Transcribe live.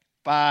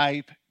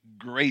5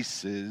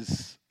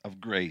 graces of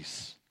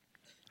grace.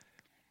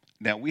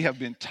 Now, we have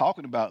been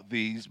talking about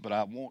these, but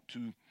I want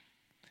to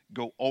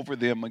go over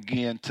them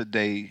again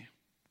today,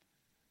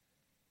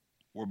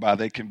 whereby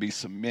they can be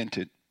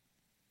cemented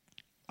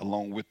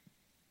along with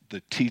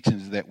the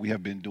teachings that we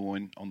have been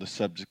doing on the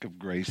subject of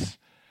grace.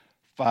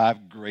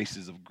 5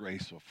 graces of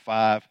grace, or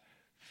 5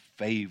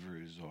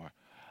 favors, or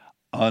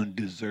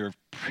undeserved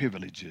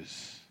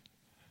privileges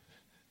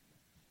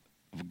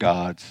of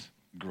God's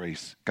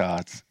grace,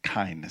 God's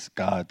kindness,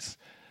 God's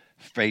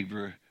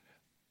favor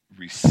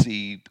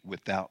received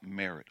without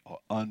merit, or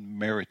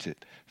unmerited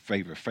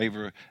favor,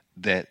 favor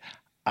that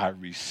I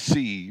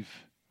receive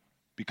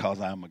because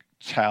I'm a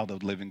child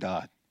of the living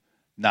God,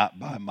 not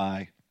by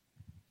my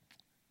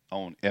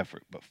own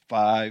effort. But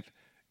 5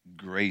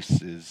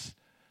 graces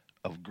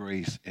of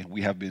grace, and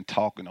we have been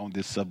talking on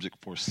this subject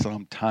for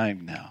some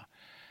time now.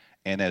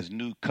 And as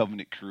new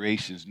covenant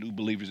creations, new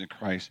believers in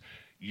Christ,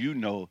 you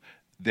know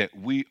that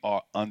we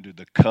are under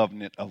the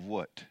covenant of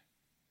what?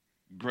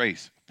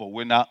 Grace. For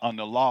we're not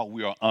under law,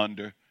 we are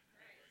under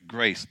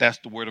grace. That's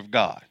the word of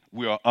God.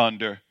 We are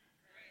under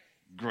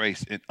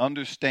grace. And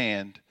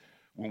understand,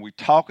 when we're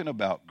talking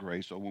about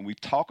grace, or when we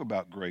talk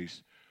about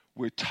grace,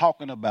 we're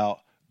talking about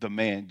the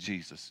man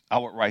Jesus. I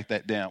would write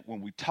that down.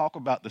 When we talk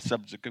about the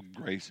subject of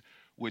grace,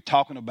 we're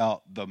talking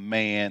about the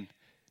man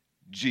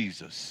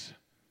Jesus.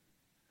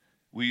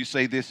 Will you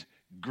say this?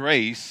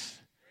 Grace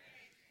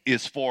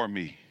is for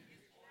me.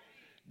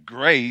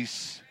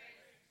 Grace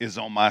is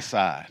on my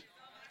side.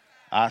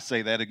 I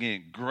say that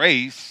again.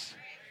 Grace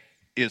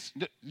is,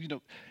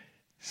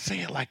 say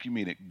it like you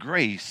mean it.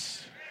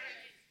 Grace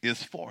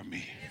is for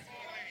me.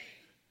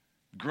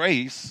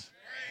 Grace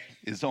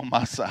is on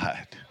my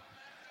side.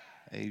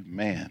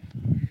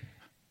 Amen.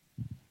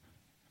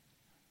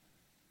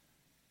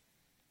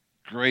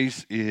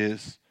 Grace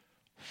is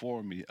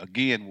for me.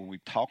 Again, when we're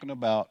talking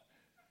about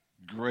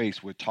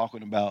grace, we're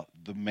talking about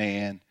the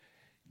man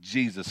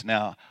Jesus.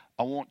 Now,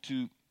 I want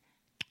to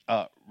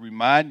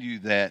remind you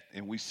that,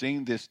 and we've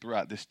seen this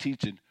throughout this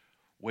teaching,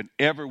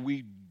 whenever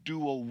we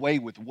do away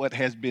with what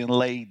has been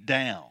laid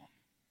down,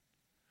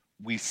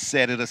 we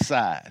set it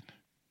aside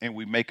and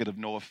we make it of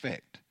no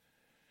effect.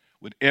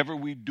 Whenever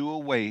we do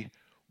away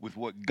with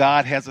what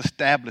God has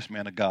established,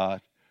 man of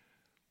God,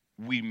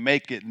 we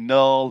make it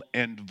null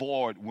and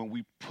void when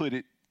we put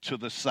it to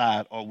the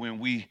side, or when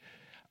we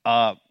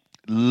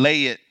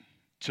lay it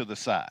to the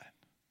side.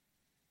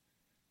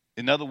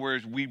 In other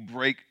words, we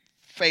break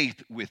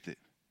faith with it.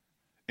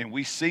 And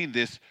we see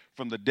this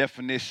from the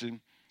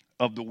definition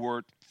of the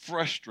word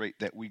frustrate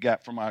that we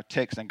got from our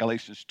text in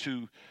Galatians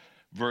 2,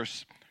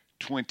 verse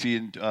 20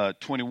 and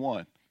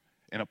 21.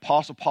 And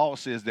Apostle Paul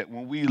says that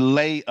when we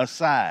lay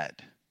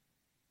aside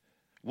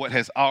what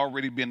has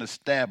already been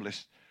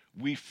established,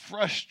 we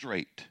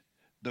frustrate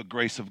the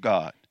grace of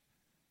God.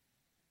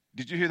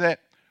 Did you hear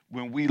that?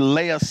 When we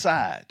lay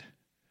aside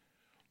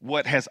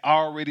what has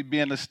already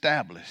been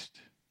established,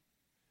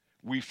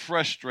 we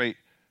frustrate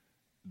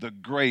the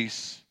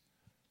grace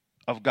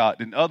of God.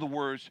 In other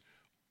words,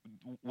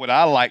 what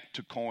I like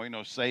to coin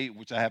or say,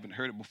 which I haven't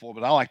heard it before,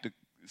 but I like to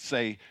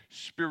say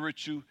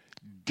spiritual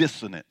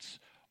dissonance.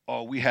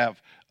 Or we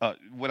have,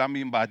 what I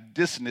mean by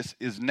dissonance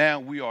is now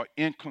we are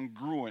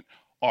incongruent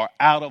or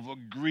out of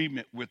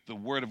agreement with the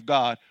word of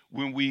God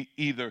when we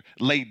either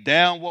lay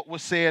down what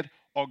was said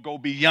or go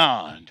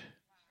beyond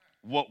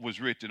what was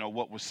written or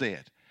what was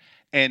said.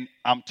 And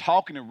I'm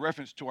talking in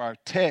reference to our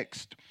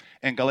text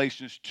in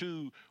Galatians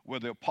 2, where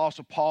the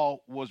Apostle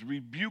Paul was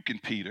rebuking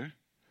Peter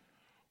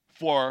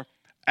for,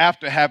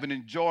 after having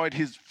enjoyed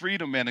his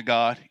freedom in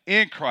God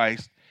in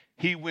Christ,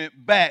 he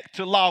went back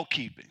to law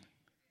keeping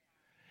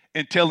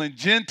and telling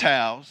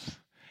Gentiles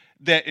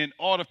that in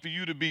order for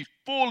you to be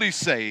fully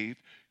saved,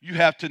 you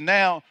have to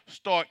now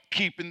start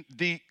keeping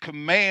the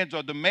commands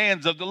or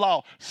demands of the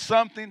law,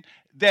 something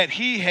that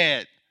he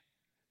had,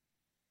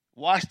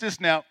 watch this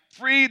now,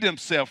 freed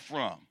himself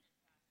from,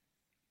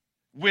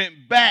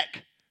 went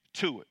back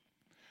to it.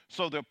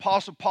 So the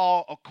Apostle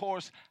Paul, of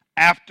course,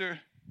 after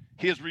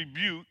his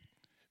rebuke,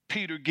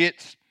 Peter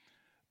gets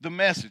the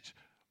message.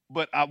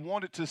 But I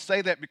wanted to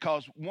say that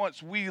because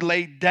once we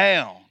lay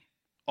down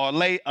or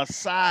lay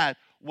aside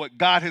what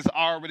God has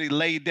already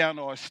laid down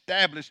or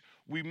established,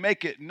 we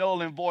make it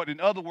null and void. In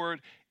other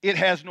words, it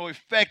has no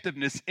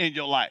effectiveness in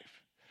your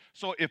life.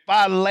 So if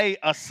I lay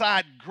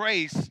aside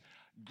grace,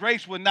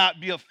 grace will not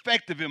be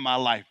effective in my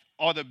life,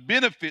 or the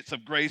benefits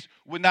of grace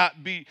will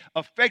not be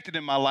affected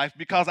in my life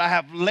because I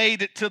have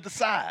laid it to the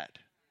side.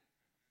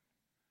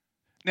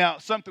 Now,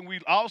 something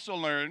we also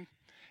learned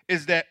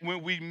is that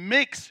when we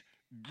mix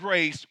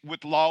grace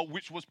with law,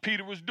 which was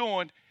Peter was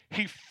doing,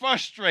 he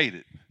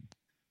frustrated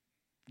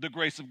the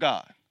grace of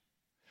God.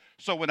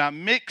 So when I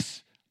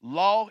mix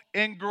law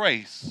and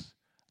grace,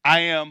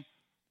 I am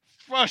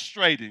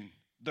frustrating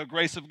the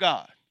grace of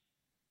God.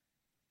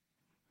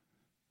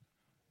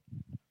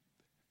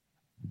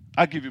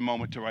 I'll give you a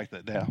moment to write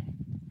that down.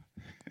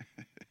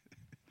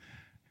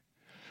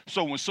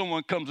 So when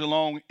someone comes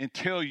along and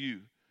tell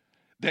you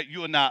that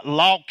you're not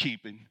law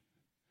keeping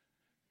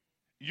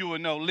you will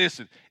know,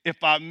 listen,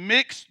 if I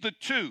mix the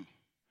two,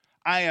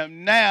 I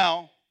am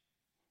now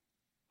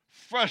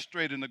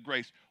frustrating the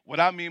grace. What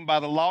I mean by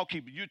the law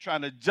keeping, you're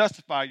trying to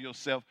justify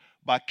yourself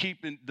by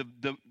keeping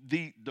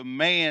the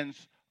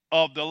demands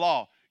of the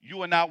law.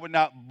 You and I were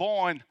not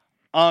born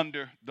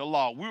under the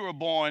law. We were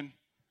born,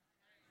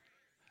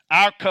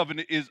 our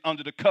covenant is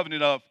under the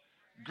covenant of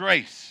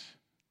grace.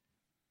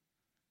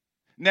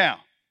 Now,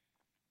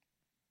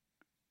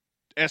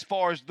 as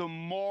far as the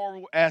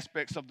moral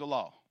aspects of the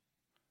law,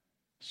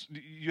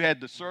 you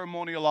had the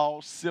ceremonial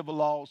laws, civil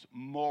laws,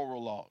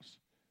 moral laws.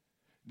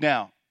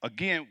 Now,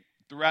 again,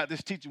 throughout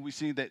this teaching, we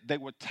see that they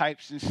were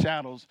types and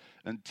shadows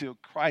until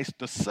Christ,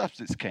 the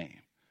substance, came.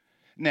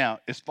 Now,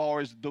 as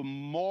far as the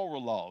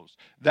moral laws,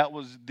 that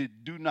was the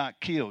do not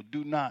kill,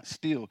 do not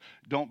steal,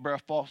 don't bear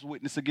false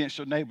witness against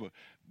your neighbor.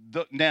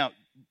 Now,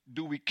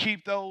 do we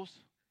keep those?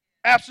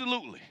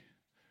 Absolutely.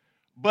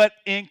 But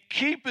in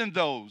keeping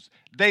those,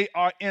 they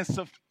are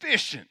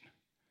insufficient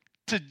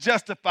to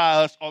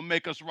justify us or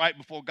make us right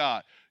before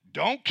God.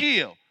 Don't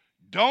kill,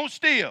 don't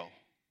steal.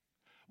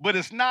 But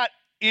it's not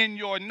in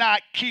your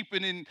not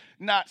keeping and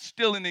not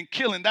stealing and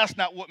killing. That's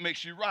not what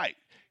makes you right.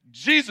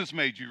 Jesus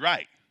made you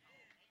right.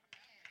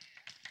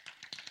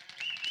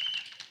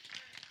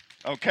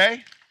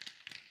 Okay?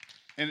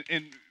 And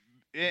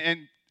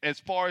as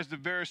far as the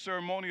very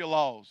ceremonial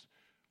laws,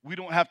 we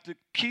don't have to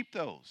keep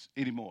those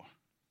anymore.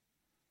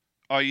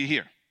 Are you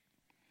here?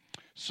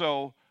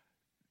 So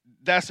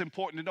that's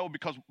important to know,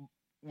 because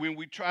when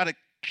we try to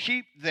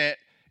keep that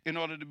in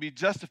order to be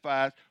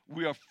justified,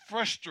 we are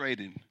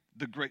frustrating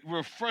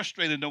we're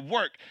frustrating the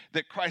work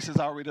that Christ has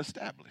already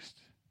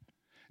established.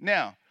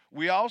 Now,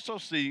 we also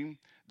see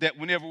that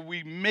whenever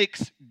we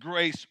mix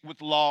grace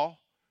with law,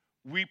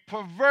 we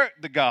pervert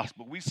the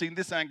gospel. We've seen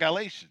this in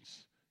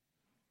Galatians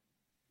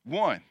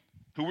 1.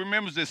 Who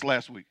remembers this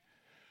last week?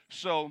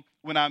 So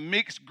when I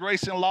mix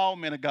grace and law,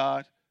 men of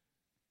God,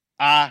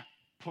 I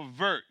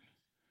pervert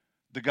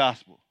the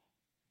gospel.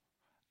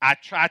 I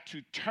try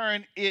to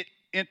turn it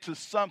into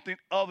something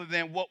other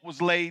than what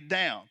was laid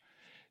down.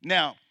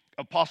 Now,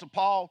 Apostle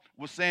Paul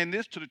was saying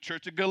this to the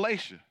church of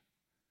Galatia,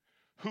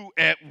 who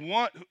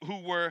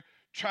were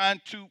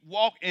trying to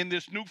walk in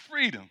this new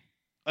freedom.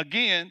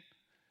 Again,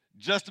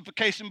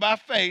 justification by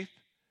faith.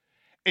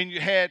 And you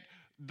had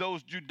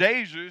those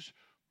Judaizers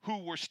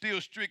who were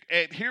still strict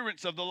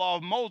adherents of the law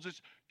of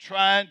Moses,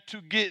 trying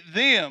to get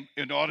them,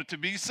 in order to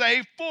be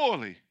saved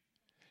fully,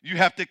 you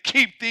have to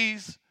keep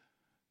these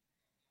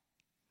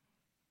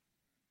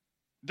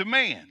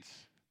demands.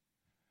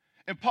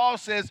 And Paul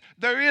says,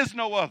 there is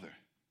no other.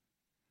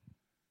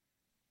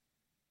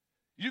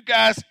 You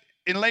guys,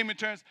 in layman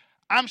terms,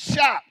 I'm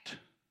shocked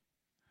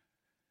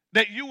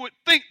that you would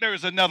think there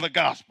is another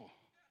gospel.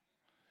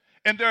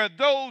 And there are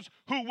those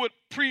who would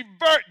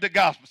pervert the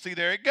gospel. See,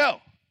 there you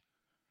go.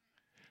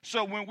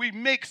 So when we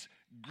mix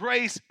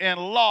grace and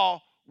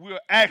law, we're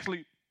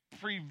actually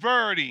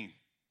perverting,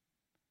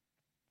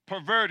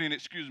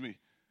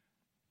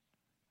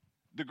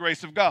 the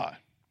grace of God.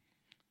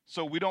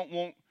 So we don't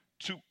want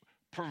to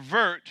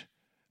pervert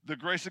the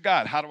grace of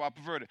God. How do I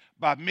pervert it?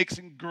 By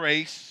mixing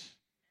grace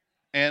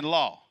and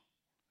law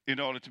in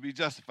order to be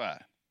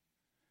justified.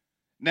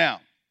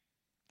 Now,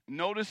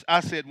 notice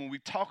I said when we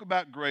talk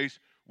about grace,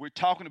 we're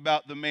talking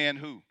about the man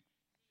who?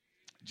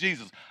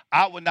 Jesus.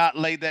 I would not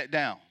lay that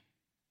down.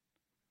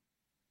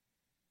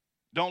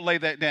 Don't lay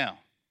that down.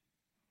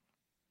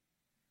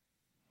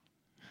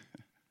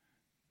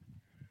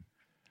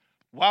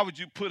 Why would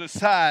you put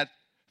aside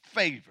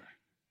favor?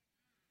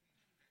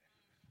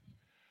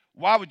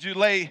 Why would you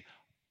lay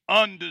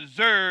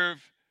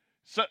undeserved,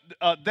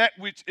 that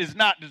which is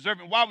not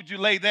deserving? Why would you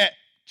lay that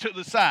to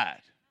the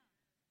side?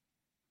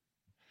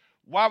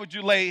 Why would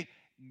you lay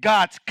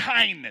God's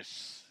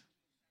kindness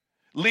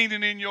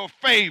leaning in your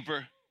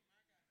favor?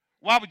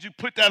 Why would you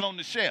put that on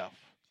the shelf?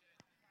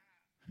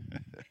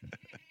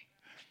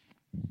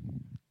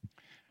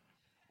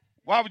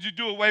 Why would you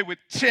do away with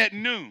Chet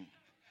Noon?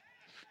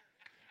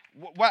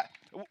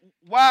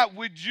 Why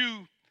would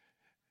you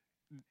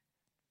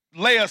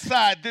lay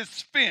aside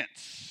this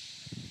fence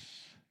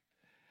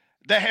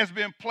that has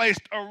been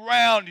placed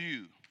around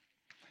you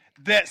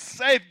that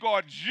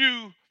safeguards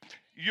you,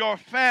 your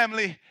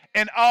family,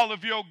 and all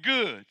of your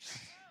goods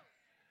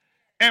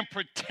and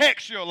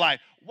protects your life?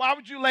 Why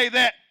would you lay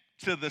that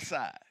to the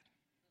side?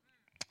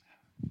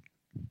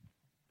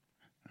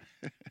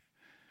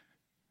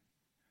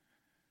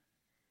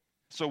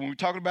 So when we're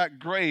talking about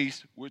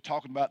grace, we're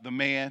talking about the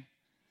man,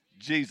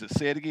 Jesus.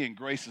 Say it again.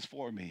 Grace is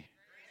for me.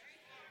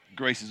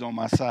 Grace is on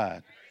my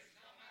side.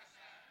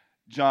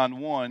 John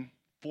 1,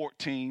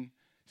 14,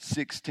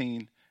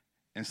 16,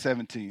 and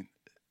 17.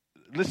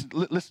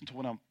 Listen to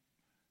what I'm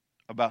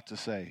about to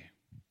say.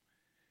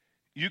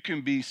 You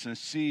can be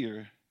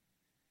sincere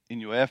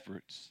in your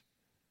efforts,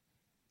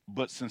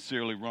 but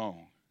sincerely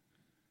wrong.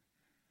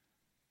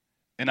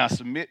 And I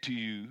submit to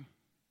you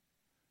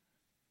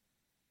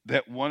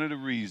that one of the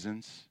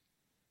reasons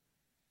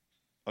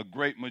a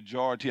great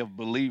majority of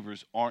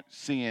believers aren't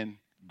seeing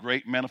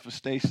great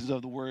manifestations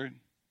of the word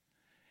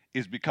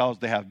is because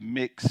they have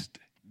mixed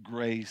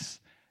grace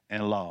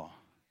and law.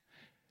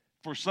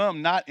 For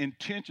some, not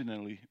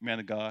intentionally, man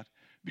of God,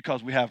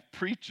 because we have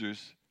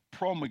preachers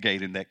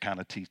promulgating that kind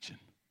of teaching.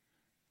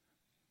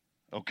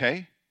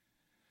 Okay?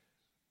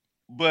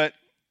 But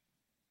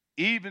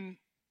even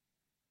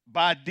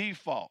by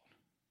default,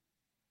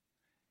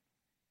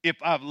 if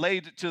I've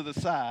laid it to the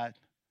side,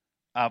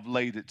 I've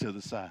laid it to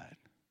the side.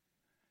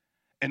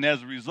 And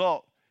as a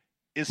result,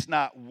 it's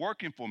not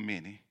working for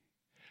many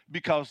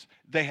because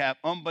they have,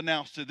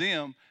 unbeknownst to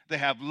them, they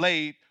have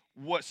laid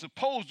what's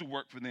supposed to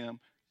work for them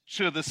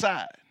to the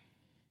side.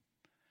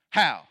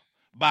 How?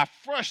 By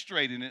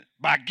frustrating it,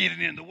 by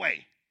getting in the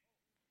way,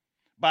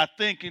 by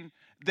thinking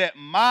that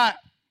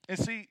and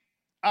see,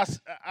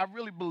 I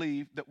really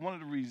believe that one of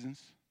the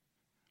reasons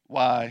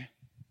why,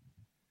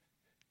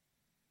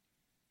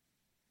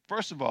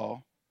 first of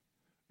all,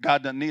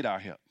 God doesn't need our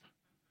help.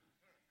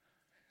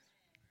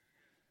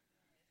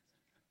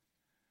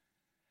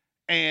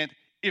 And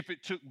if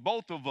it took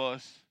both of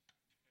us,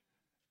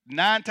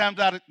 10 times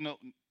out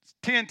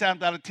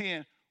of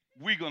 10,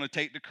 we're going to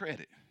take the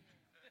credit.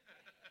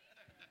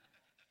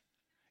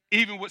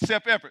 Even with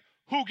self-effort,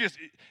 who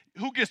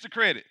gets the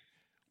credit?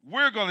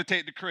 We're going to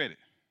take the credit.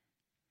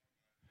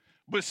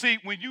 But see,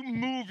 when you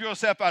move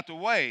yourself out the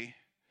way,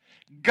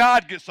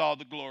 God gets all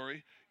the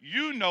glory.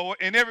 You know it,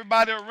 and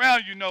everybody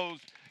around you knows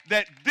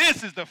that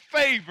this is the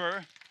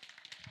favor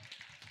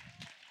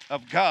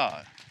of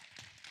God.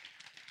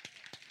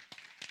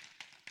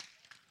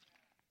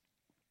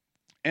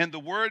 And the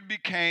Word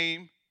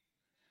became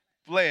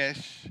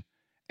flesh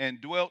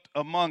and dwelt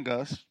among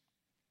us,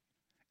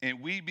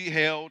 and we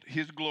beheld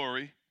his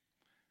glory,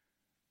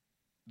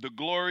 the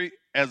glory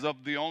as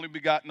of the only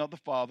begotten of the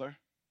Father,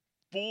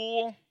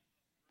 full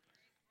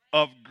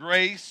of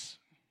grace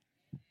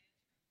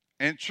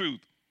and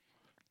truth.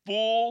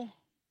 Full,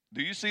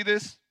 do you see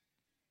this?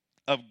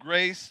 Of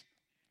grace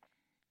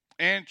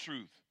and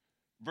truth.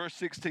 Verse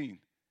 16.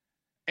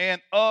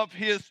 And of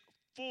his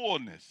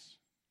fullness.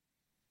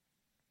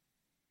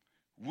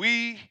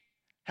 We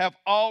have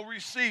all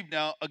received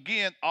now,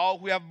 again, all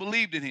who have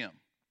believed in him.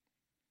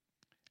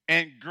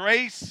 And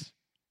grace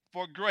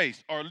for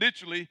grace, or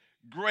literally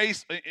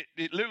grace,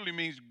 it literally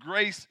means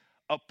grace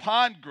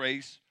upon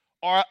grace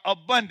or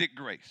abundant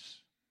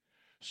grace.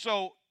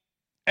 So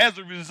as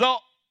a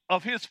result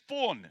of his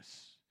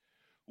fullness,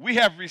 we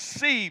have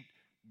received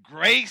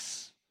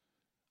grace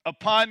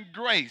upon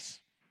grace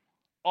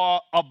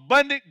or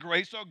abundant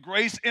grace or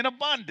grace in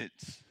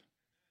abundance.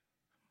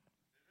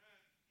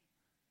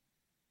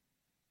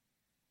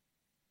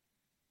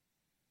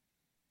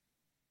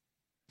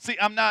 See,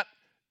 I'm not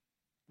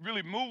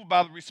really moved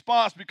by the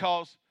response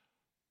because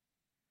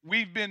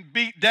we've been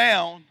beat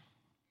down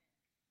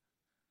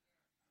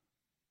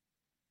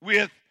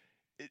with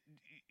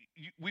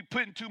we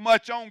putting too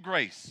much on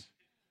grace,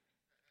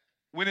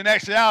 when in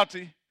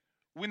actuality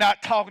we're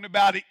not talking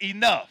about it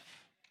enough,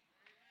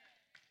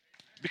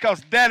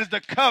 because that is the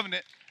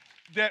covenant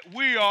that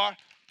we are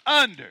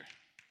under.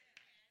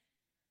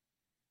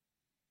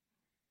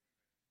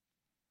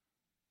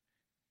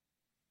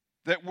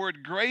 That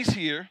word grace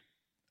here,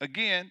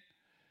 again,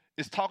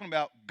 is talking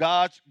about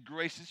God's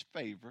gracious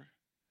favor,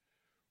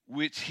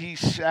 which he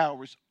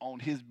showers on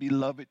his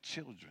beloved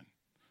children.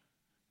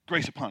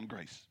 Grace upon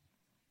grace.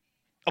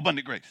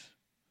 Abundant grace.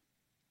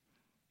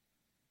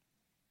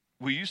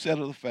 Will you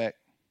settle the fact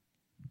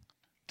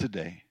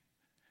today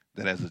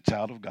that as a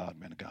child of God,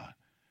 man of God,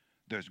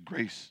 there's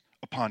grace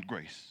upon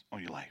grace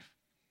on your life?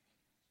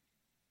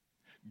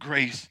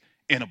 Grace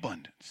in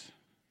abundance.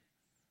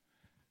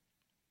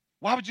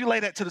 Why would you lay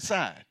that to the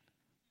side?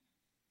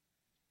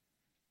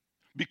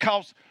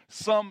 Because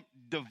some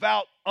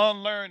devout,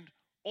 unlearned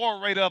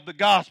orator of the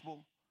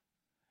gospel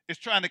is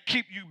trying to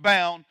keep you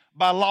bound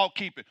by law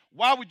keeping.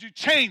 Why would you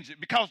change it?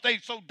 Because they're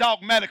so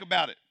dogmatic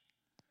about it.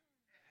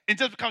 And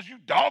just because you're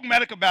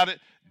dogmatic about it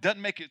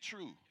doesn't make it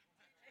true.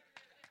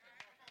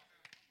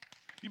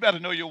 You better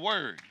know your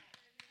word.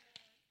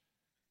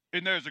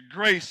 And there's a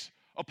grace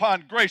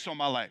upon grace on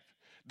my life.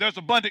 There's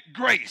abundant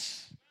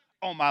grace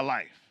on my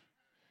life.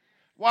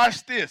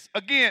 Watch this.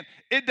 Again,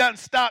 it doesn't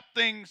stop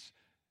things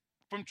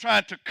from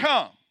trying to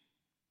come.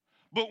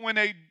 But when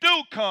they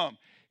do come,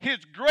 his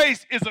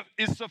grace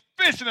is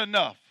sufficient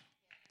enough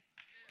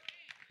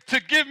to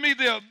give me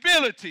the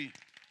ability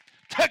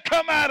to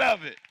come out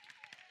of it.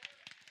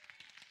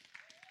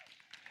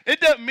 It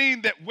doesn't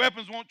mean that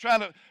weapons won't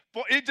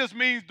it just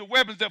means the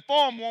weapons that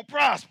form won't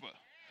prosper.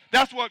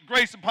 That's what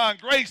grace upon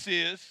grace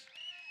is.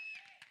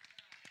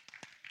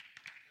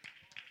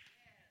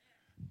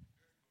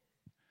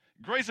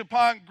 Grace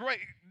upon grace.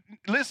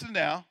 Listen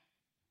now.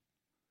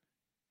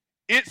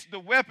 It's the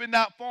weapon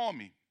not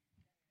forming.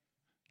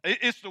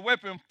 It's the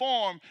weapon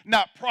formed,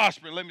 not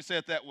prospering. Let me say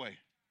it that way.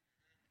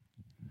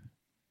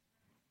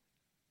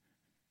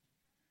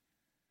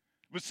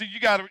 But see, you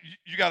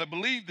gotta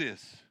believe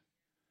this.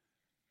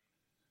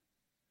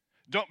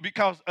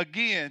 Because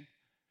again,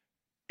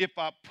 if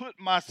I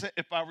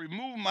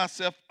remove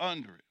myself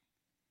under it,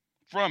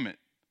 from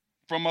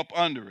up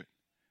under it,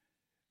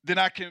 then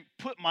I can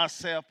put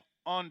myself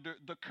under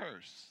the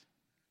curse.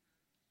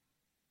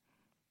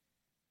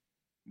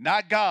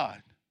 Not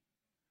God.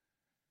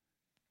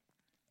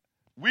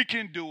 We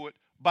can do it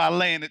by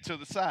laying it to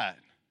the side.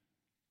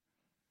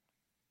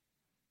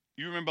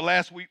 You remember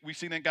last week we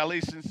seen in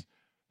Galatians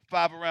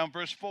 5 around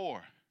verse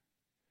 4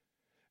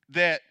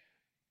 that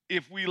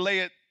if we lay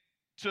it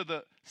to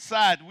the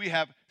side, we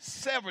have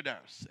severed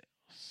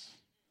ourselves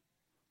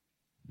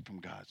from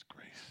God's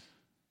grace.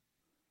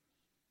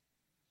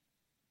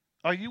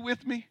 Are you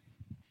with me?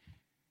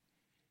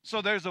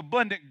 So there's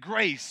abundant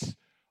grace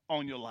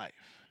on your life.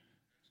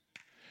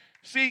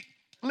 See,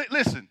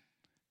 listen,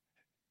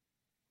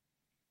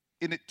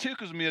 and it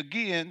tickles me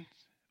again.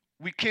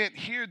 We can't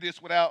hear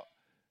this without,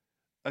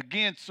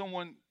 again,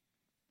 someone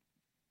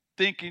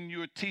thinking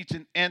you're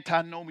teaching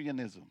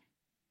antinomianism,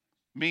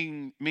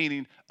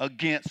 meaning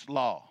against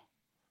law.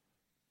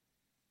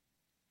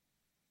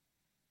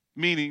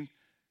 Meaning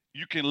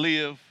you can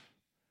live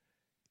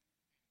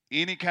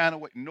any kind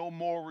of way, no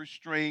moral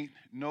restraint,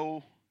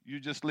 no, you're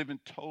just living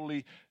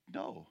totally,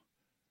 no.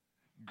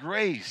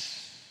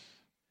 Grace,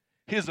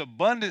 his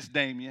abundance,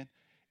 Damien,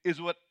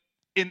 is what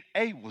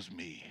enables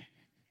me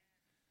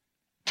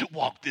to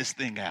walk this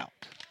thing out.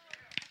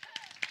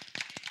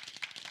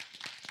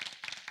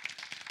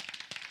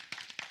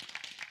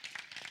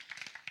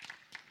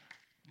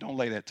 Don't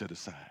lay that to the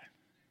side.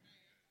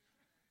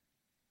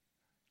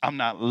 I'm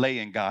not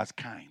laying God's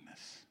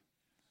kindness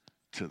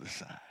to the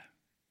side.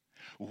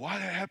 Why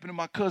did that happen to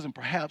my cousin?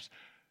 Perhaps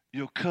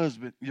your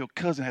cousin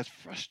has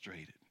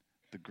frustrated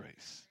the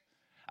grace.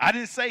 I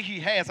didn't say he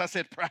has. I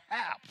said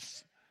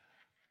perhaps.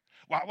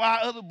 Why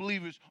other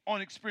believers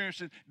aren't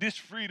experiencing this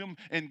freedom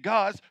and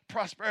God's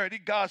prosperity,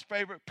 God's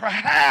favor?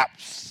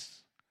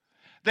 Perhaps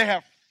they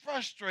have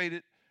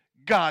frustrated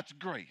God's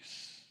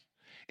grace.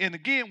 And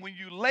again, when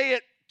you lay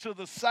it to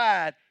the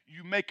side,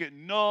 you make it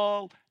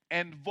null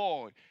and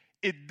void.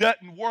 It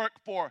doesn't work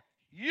for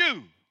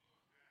you.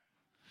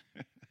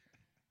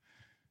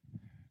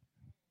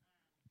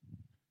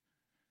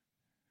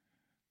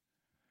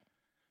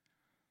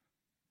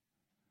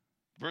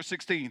 Verse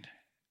 16,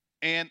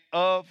 and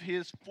of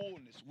his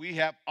fullness we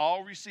have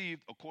all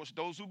received, of course,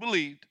 those who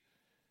believed,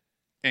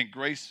 and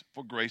grace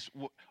for grace,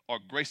 or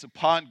grace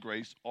upon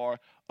grace, or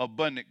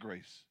abundant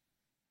grace.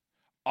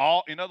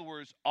 All, in other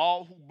words,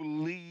 all who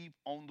believe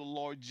on the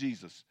Lord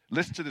Jesus.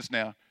 Listen to this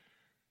now.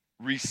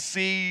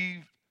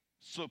 Receive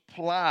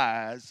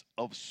supplies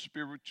of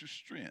spiritual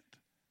strength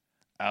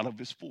out of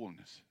his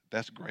fullness.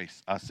 That's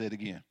grace. I said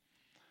again.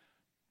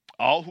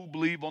 All who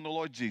believe on the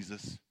Lord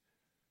Jesus,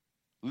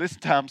 listen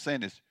to how I'm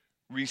saying this.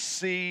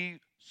 Receive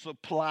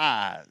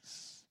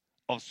supplies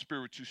of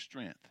spiritual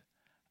strength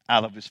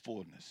out of his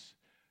fullness.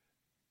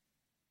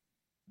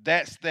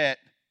 That's that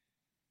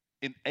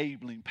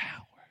enabling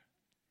power.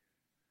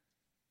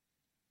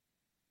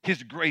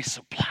 His grace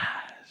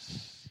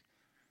supplies.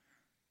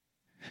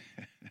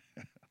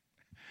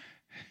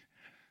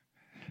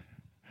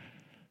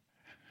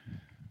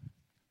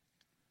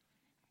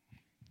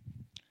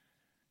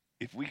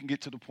 If we can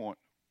get to the point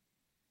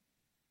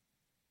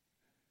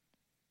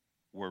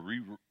where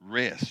we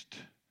rest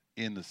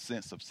in the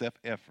sense of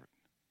self-effort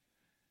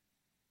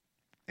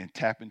and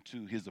tap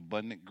into his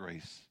abundant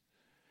grace,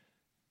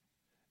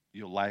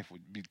 your life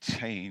would be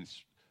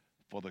changed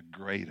for the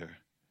greater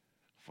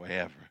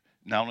forever.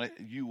 Not only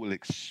you will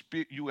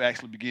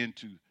actually begin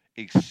to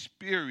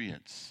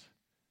experience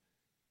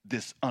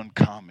this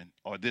uncommon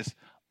or this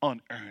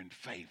unearned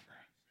favor.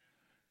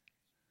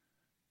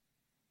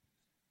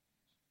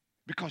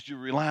 Because you're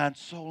relying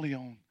solely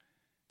on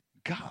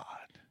God.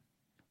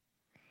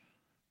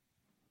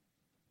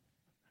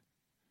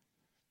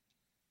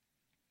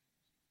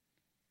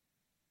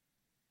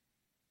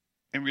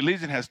 And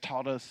religion has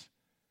taught us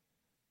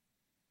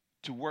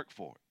to work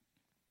for it.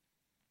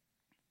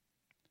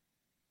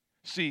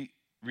 See,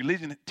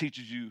 religion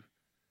teaches you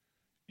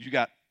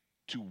got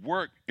to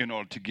work in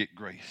order to get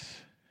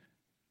grace.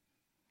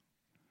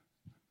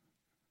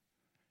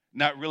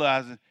 Not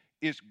realizing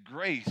it's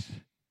grace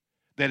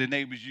that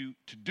enables you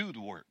to do the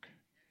work.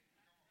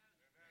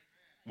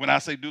 When I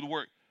say do the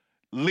work,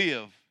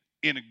 live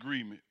in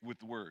agreement with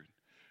the word.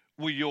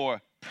 Where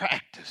your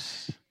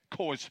practice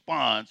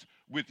corresponds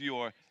with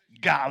your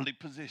godly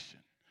position.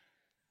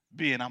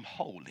 Being I'm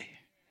holy,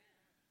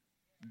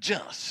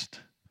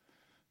 just,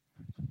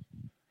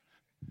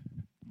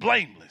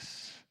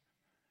 blameless,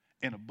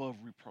 and above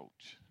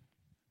reproach.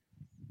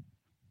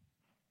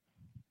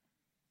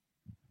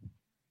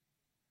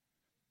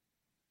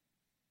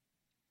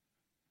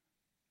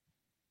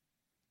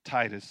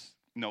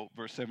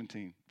 Verse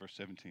 17.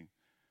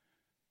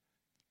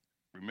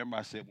 Remember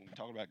I said when we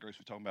talk about grace,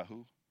 we're talking about who?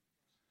 We're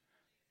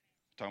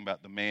talking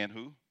about the man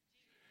who?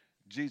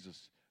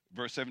 Jesus.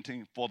 Verse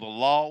 17, for the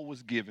law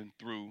was given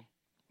through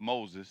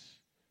Moses.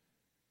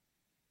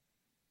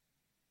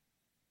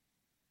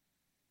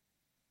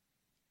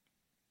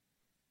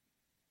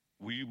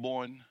 Were you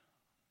born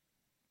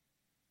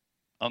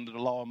under the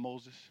law of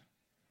Moses?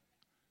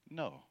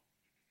 No.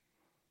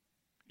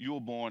 You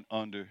were born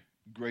under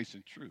grace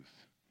and truth.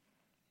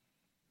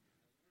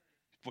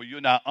 For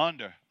you're not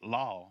under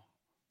law,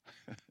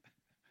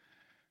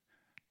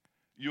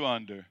 you're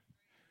under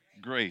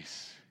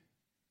grace.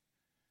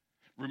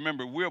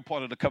 Remember, we're a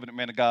part of the covenant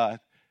man of God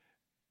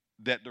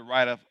that the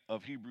writer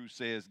of Hebrews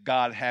says,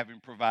 God having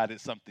provided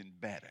something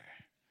better.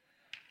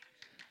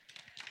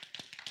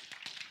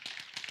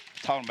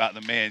 Talking about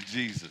the man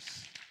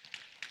Jesus.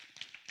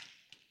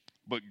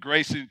 But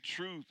grace and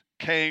truth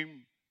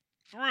came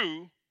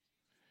through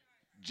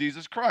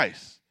Jesus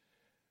Christ.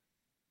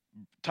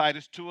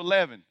 Titus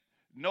 2:11.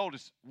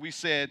 Notice we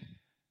said,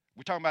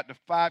 we're talking about the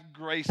 5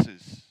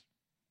 graces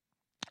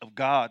of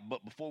God.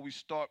 But before we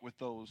start with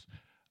those,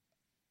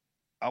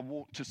 I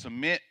want to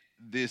cement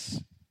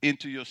this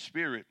into your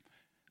spirit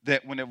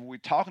that whenever we're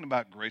talking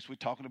about grace, we're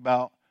talking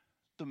about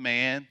the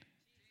man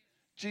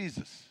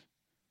Jesus.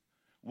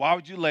 Why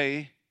would you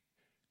lay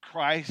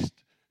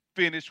Christ's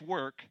finished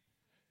work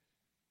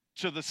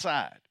to the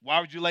side? Why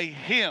would you lay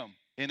him,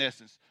 in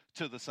essence,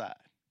 to the side?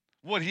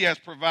 What he has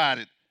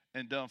provided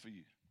and done for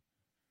you.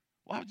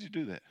 Why would you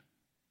do that?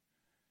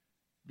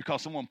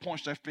 Because someone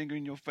points their finger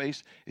in your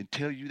face and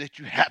tell you that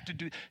you have to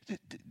do.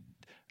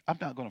 I'm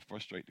not going to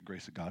frustrate the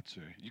grace of God,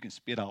 sir. You can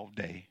spit all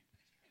day.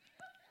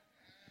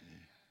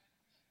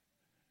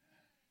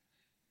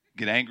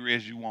 Get angry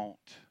as you want.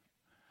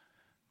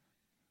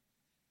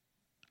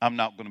 I'm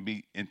not going to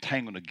be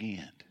entangled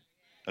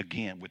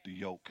again with the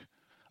yoke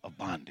of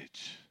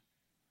bondage.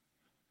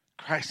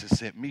 Christ has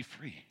set me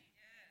free.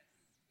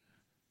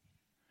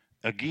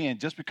 Again,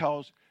 just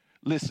because,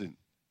 listen,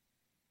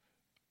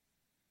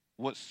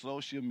 what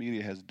social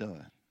media has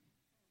done,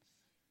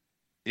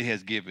 it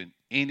has given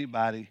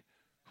anybody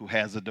who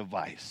has a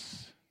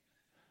device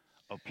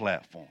a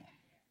platform.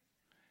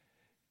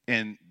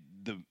 And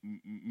the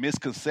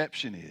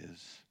misconception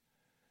is,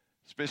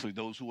 especially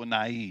those who are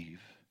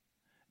naive,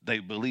 they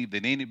believe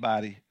that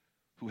anybody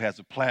who has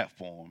a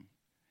platform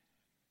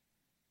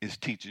is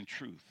teaching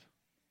truth.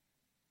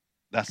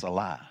 That's a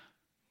lie.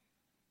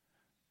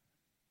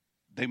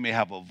 They may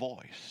have a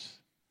voice,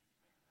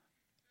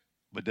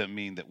 but doesn't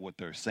mean that what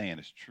they're saying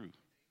is true.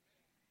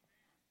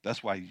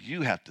 That's why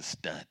you have to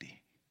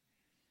study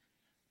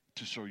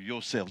to show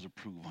yourselves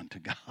approved unto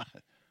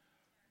God.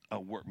 A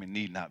workman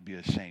need not be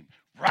ashamed.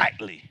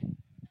 Rightly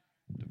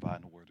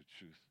divine the word of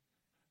truth.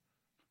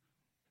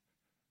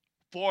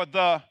 For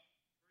the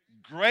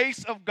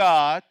grace of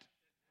God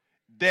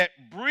that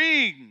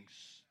brings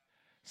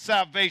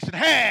salvation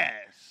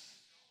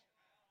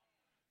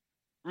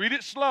read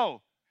it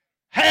slow,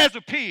 has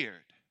appeared.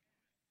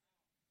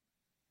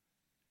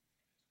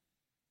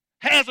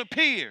 Has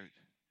appeared.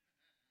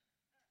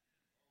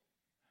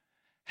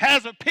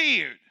 Has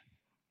appeared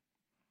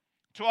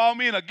to all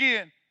men,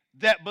 again,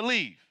 that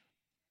believe.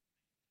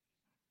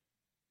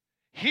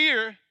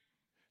 Here,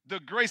 the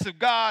grace of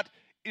God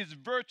is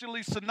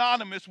virtually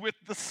synonymous with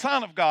the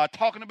Son of God,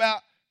 talking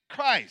about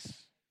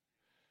Christ.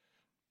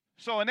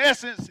 So in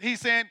essence,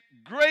 he's saying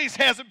grace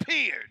has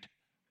appeared.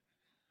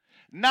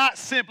 Not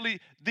simply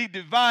the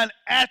divine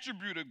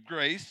attribute of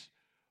grace,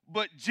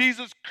 but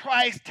Jesus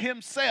Christ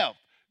himself.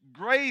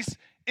 Grace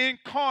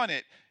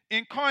incarnate,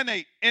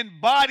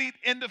 embodied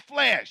in the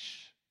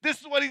flesh. This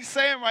is what he's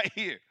saying right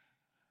here.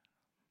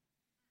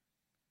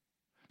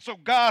 So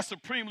God's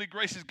supremely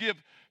gracious gift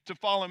to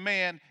fallen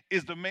man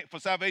is for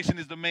salvation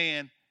is the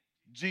man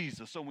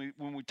Jesus. So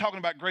when we're talking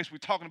about grace, we're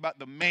talking about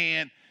the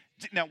man.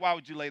 Now, why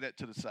would you lay that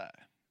to the side?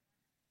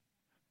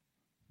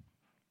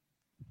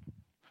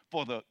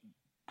 For the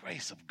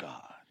grace of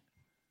God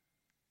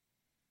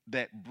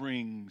that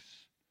brings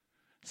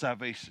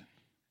salvation.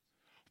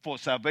 For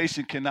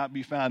salvation cannot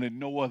be found in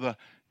no other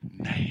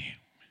name.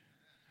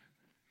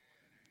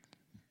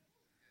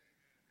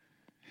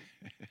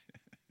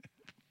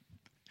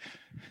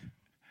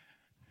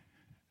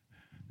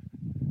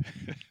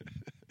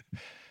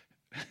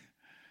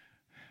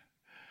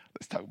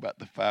 Let's talk about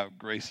the 5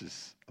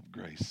 graces of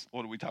grace.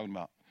 What are we talking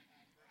about?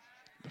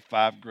 The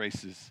 5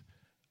 graces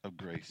of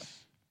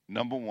grace.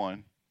 Number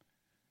 1,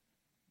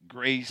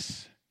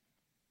 grace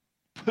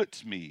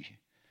puts me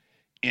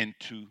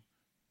into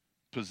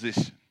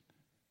position.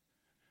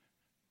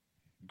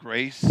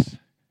 Grace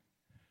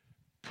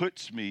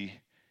puts me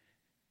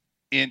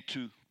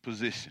into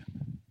position.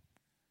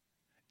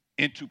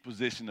 Into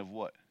position of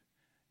what?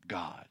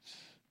 God's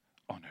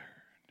unearned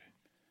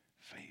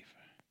favor.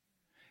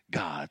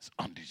 God's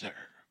undeserved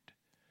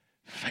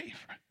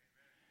favor.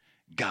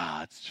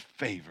 God's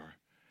favor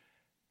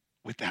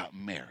without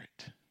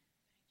merit.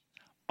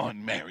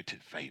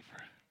 Unmerited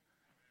favor.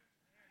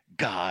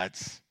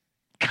 God's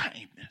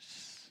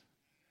kindness.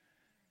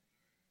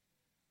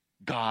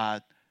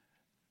 God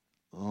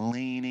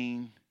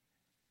leaning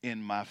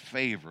in my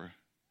favor.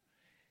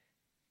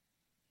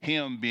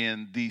 Him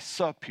being the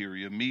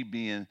superior, me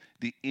being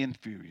the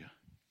inferior.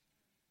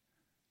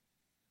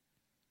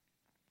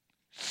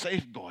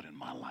 Safeguarding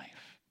my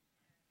life.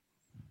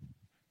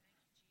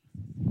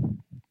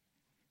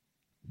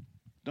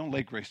 Don't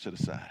lay grace to the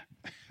side.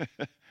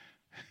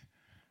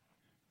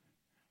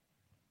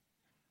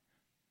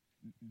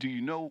 Do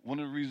you know one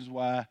of the reasons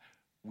why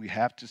we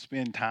have to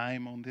spend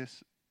time on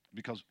this?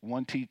 Because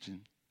one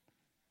teaching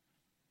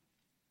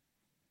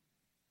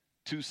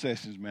 2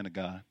 sessions, man of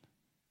God.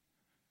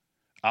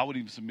 I would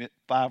even submit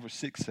 5 or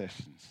 6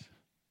 sessions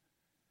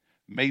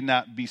may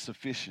not be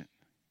sufficient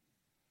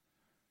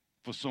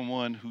for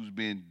someone who's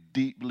been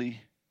deeply,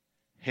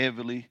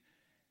 heavily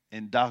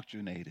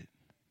indoctrinated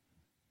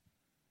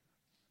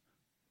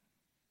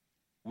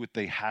with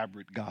a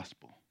hybrid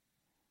gospel,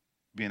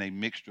 being a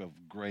mixture of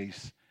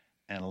grace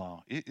and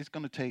law. It's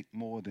going to take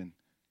more than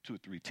 2 or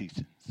 3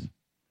 teachings.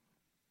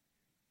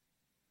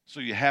 So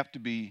you have to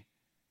be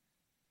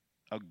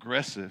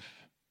aggressive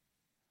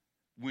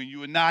when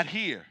you are not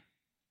here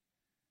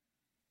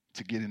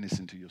to getting this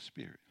into your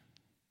spirit.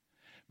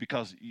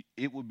 Because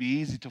it would be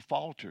easy to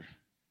falter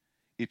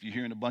if you're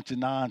hearing a bunch of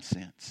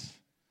nonsense.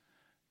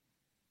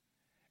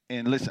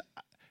 And listen,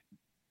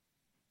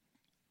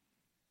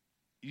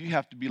 you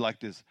have to be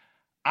like this.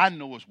 I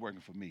know it's working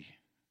for me.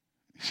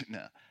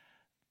 Now,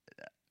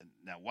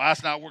 why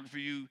it's not working for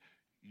you,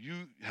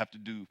 you have to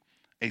do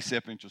a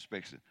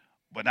self-introspection.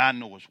 But I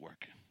know it's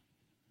working.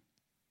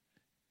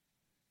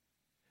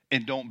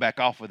 And don't back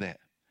off of that.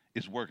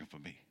 It's working for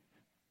me.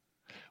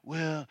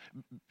 Well,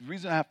 the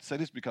reason I have to say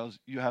this is because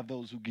you have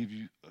those who give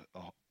you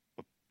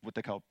what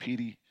they call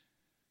pity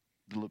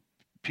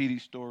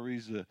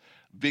stories,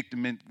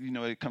 victim.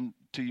 They come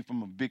to you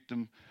from a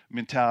victim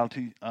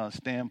mentality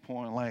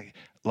standpoint,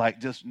 like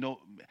just no,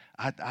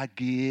 I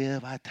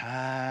give, I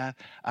tithe,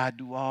 I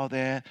do all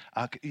that.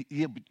 But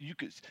you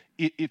could,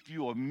 if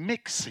you are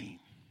mixing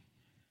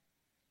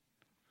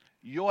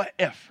your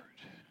effort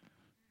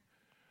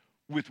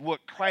with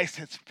what Christ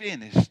has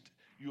finished,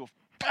 you're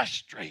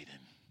frustrating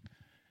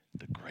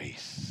the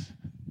grace.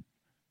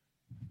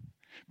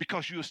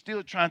 Because you're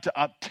still trying to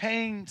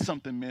obtain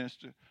something,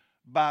 minister,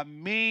 by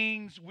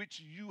means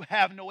which you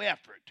have no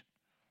effort.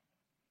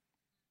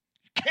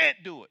 You can't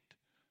do it.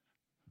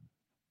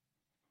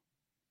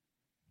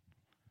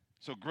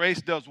 So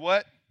grace does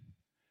what?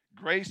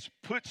 Grace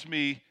puts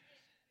me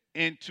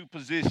into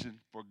position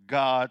for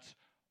God's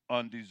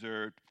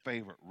undeserved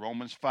favor.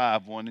 Romans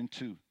 5, 1 and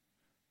 2.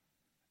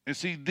 And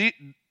see,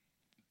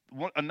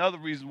 another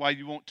reason why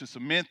you want to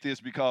cement this,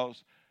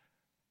 because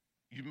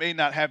you may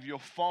not have your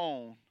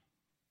phone,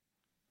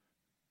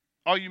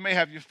 or you may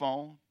have your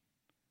phone,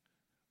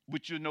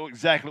 but you know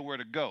exactly where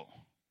to go.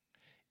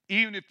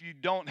 Even if you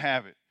don't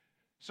have it,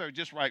 sir,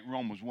 just write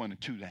Romans 1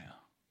 and 2 down.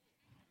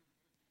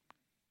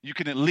 You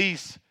can at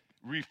least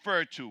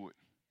refer to it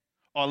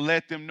or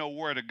let them know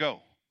where to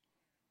go.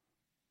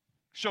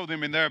 Show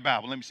them in their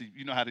Bible. Let me see.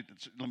 You know how to,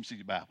 let me see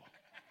your Bible.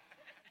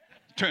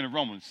 Turn to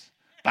Romans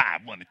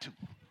 5, 1 and 2.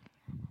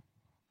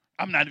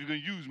 I'm not even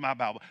going to use my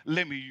Bible.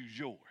 Let me use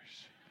yours.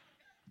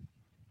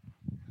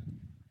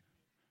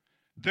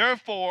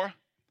 Therefore,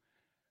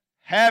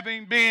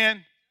 having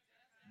been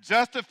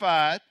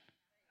justified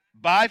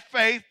by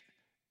faith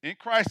in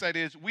Christ, that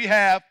is, we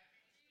have,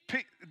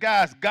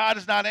 guys, God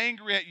is not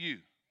angry at you.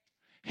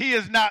 He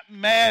is not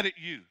mad at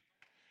you.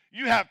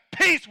 You have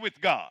peace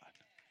with God.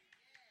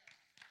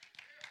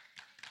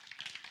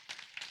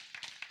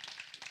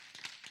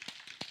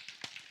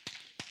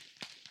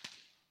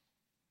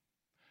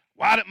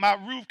 Why did my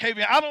roof cave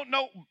in? I don't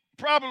know,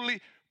 probably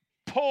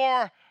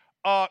poor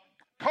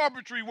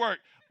carpentry work,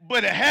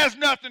 but it has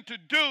nothing to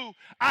do.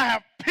 I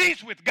have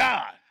peace with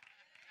God.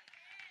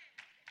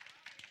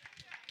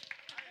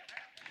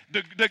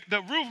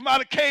 The roof might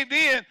have caved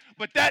in,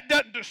 but that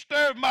doesn't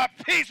disturb my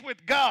peace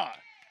with God.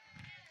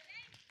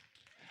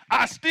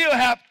 I still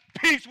have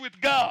peace with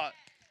God.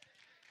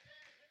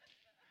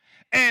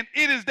 And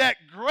it is that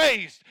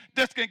grace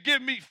that's going to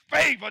give me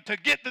favor to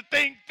get the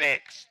thing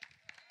fixed.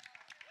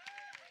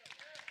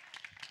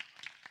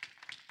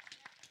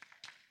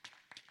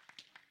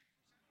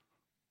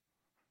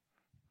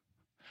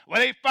 Well,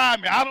 they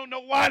fired me. I don't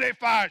know why they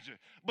fired you.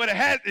 But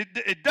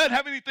it doesn't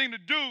have anything to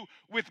do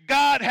with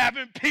God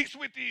having peace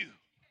with you.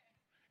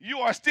 You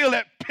are still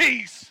at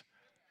peace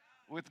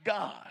with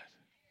God.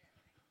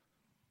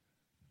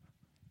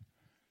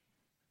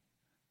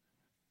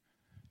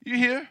 You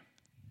hear?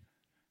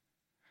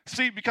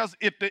 See, because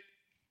if the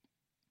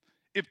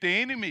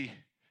enemy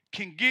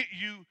can get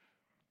you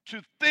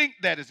to think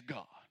that it's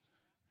God,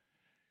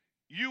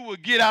 you will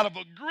get out of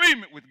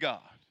agreement with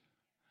God.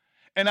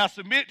 And I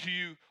submit to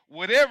you,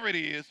 whatever it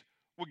is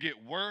will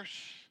get worse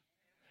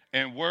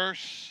and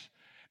worse.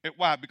 And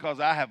why? Because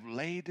I have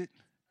laid it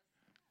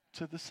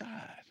to the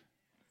side.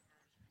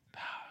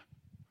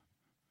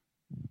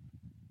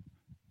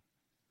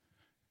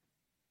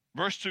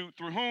 Verse 2,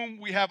 through whom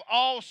we have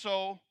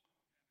also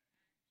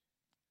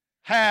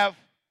have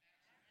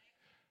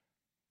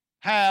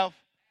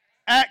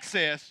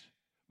access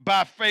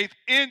by faith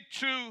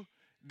into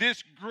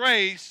this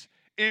grace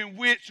in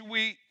which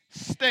we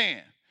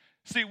stand.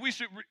 See, we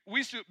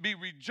should be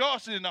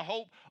rejoicing in the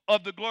hope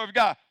of the glory of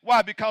God.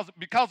 Why?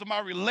 Because of my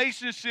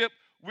relationship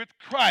with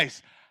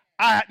Christ.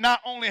 I not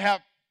only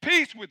have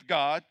peace with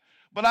God,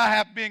 but I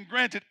have been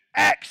granted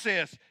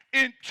access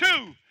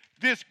into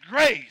this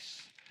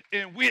grace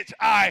in which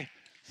I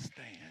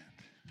stand.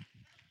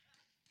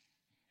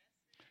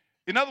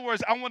 In other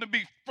words, I want to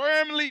be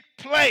firmly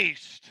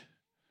placed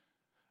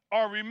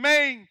or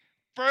remain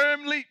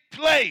firmly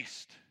placed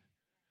placed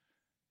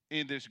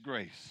in this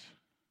grace.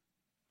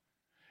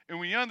 And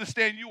when you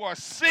understand you are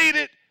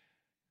seated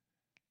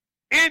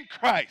in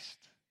Christ,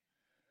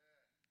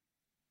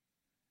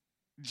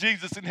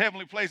 Jesus in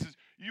heavenly places,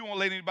 you won't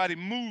let anybody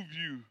move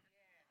you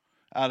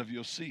out of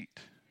your seat.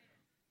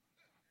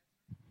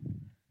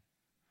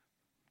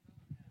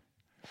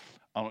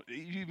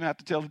 You even have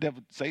to tell the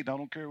devil, Satan, I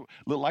don't care.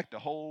 Look like the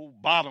whole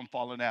bottom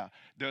falling out.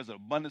 There's an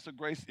abundance of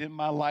grace in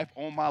my life,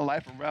 on my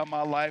life, around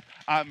my life.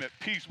 I'm at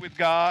peace with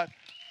God.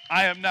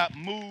 I am not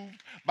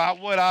moved by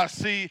what I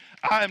see.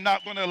 I am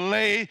not going to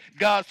lay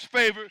God's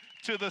favor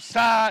to the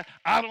side.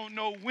 I don't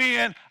know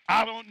when.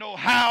 I don't know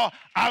how.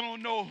 I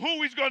don't know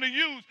who he's going to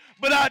use.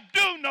 But I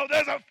do know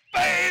there's a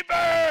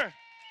favor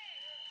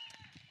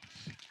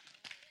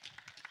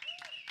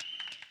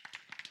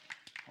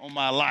on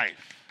my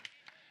life.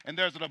 And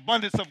there's an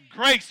abundance of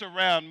grace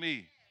around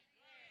me.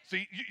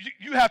 See,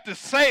 you have to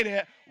say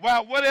that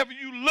while whatever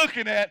you're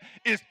looking at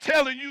is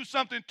telling you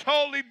something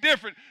totally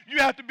different. You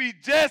have to be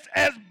just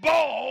as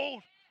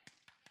bold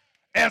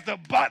as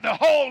the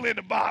hole in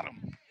the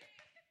bottom.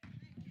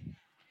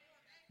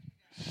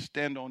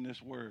 Stand on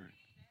this word.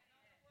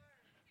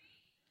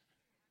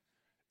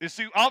 You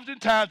see,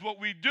 oftentimes what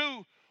we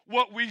do,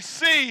 what we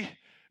see,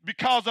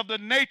 because of the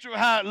nature of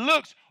how it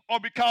looks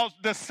or because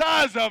the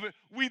size of it,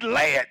 we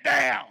lay it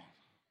down.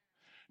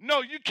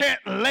 No, you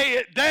can't lay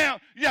it down.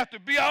 You have to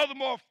be all the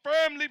more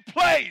firmly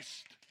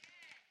placed.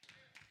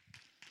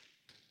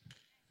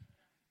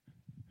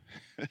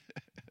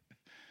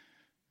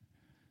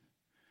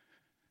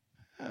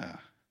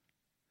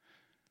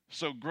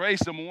 So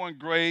grace, number one,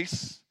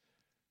 grace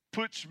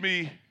puts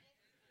me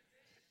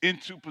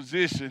into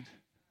position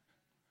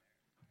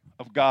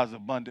of God's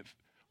abundant,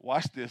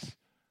 watch this,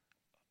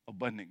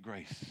 abundant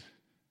grace.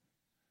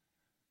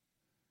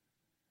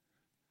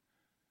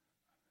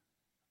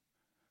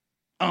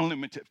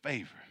 Unlimited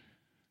favor.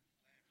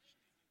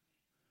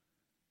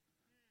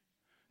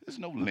 There's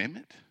no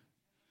limit.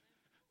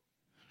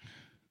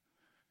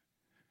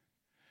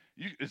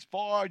 As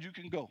far as you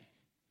can go.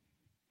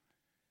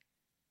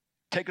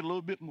 Take it a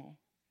little bit more.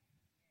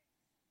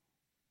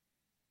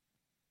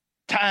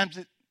 Times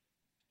it.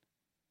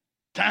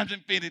 Times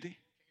infinity.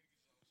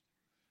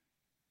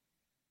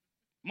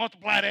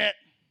 Multiply that.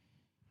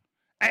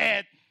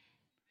 Add.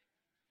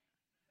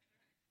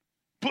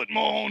 Put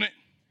more on it.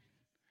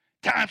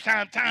 Times,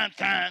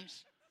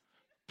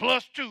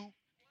 plus 2.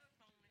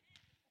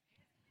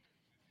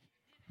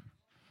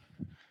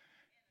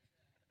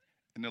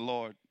 And the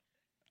Lord,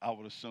 I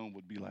would assume,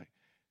 would be like,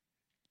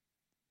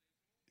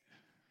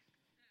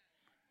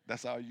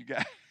 that's all you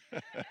got?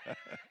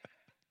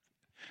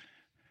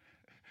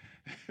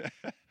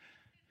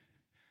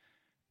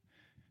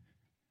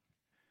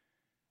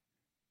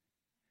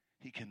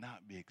 He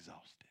cannot be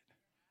exhausted.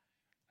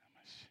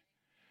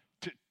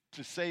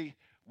 To say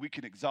we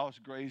can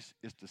exhaust grace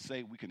is to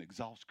say we can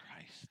exhaust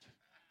Christ.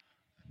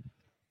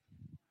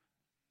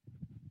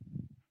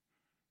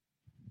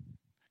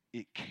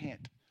 It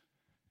can't,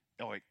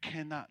 or it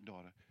cannot,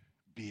 daughter,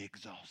 be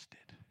exhausted.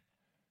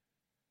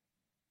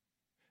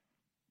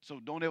 So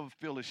don't ever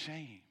feel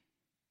ashamed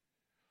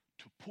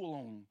to pull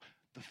on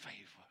the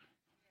favor.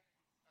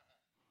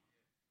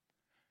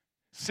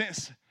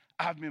 Since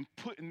I've been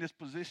put in this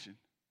position,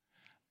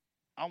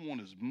 I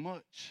want as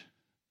much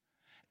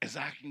as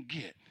I can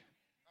get.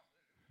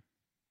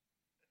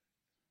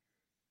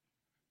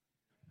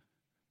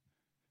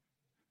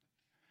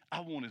 I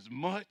want as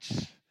much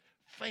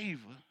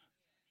favor.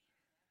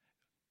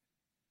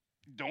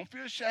 Don't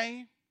feel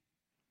ashamed.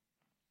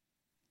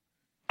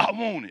 I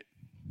want it.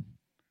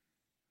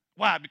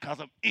 Why? Because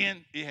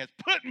it has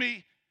put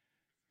me.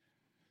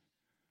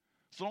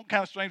 So don't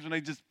kind of strange when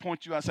they just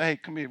point you out and say, hey,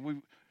 come here.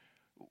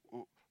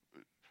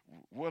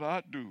 What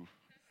I do?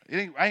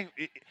 I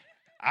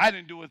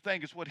didn't do a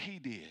thing. It's what he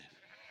did.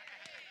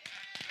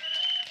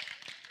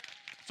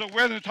 So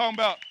rather than talking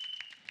about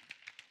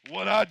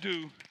what I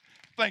do,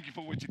 thank you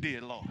for what you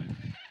did, Lord.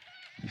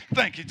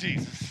 Thank you,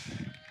 Jesus.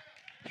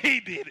 He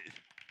did it.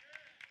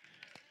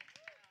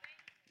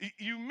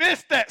 You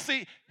missed that.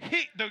 See,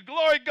 the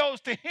glory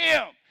goes to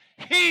him.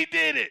 He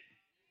did it.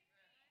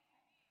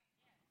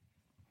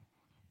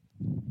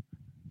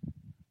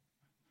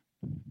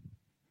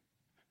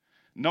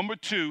 Number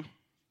 2,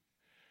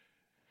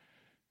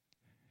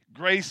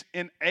 grace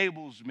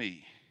enables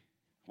me.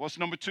 What's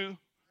number 2?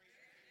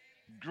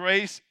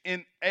 Grace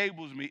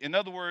enables me. In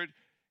other words,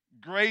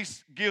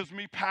 grace gives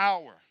me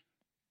power,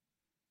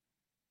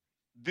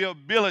 the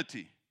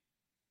ability.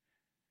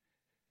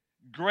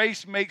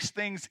 Grace makes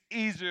things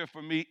easier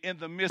for me in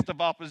the midst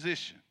of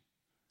opposition.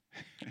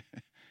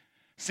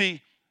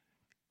 See,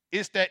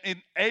 it's that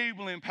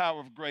enabling power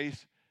of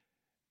grace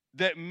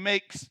that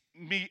makes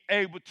me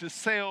able to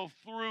sail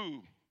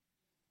through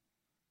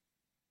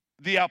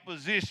the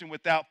opposition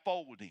without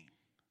folding.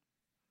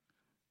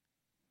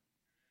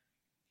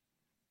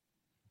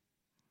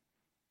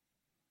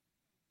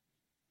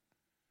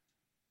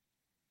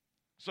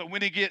 So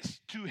when it gets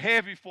too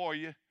heavy for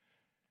you,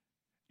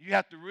 you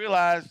have to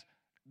realize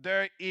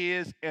there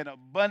is an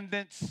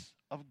abundance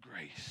of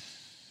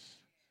grace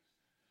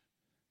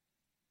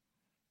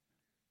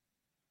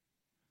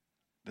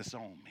that's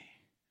on me,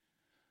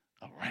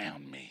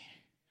 around me,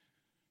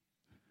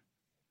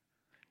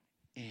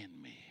 in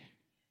me.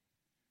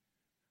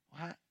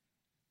 Why?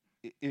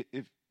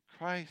 If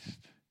Christ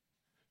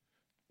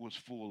was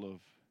full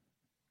of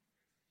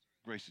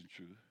grace and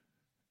truth,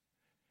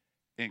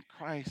 and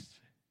Christ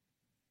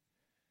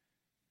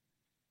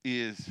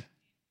is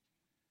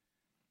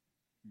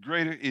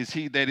greater is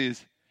he that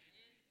is,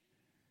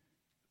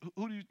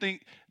 who do you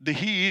think the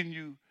he in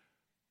you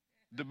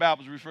the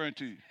Bible's referring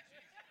to?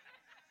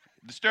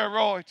 The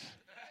steroids?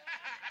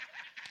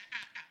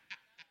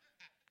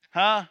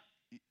 Huh?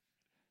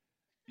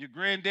 Your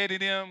granddaddy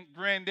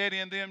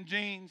and them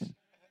genes?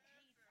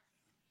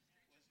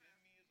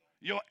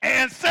 Your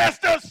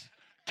ancestors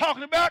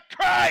talking about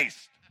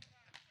Christ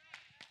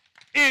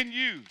in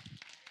you.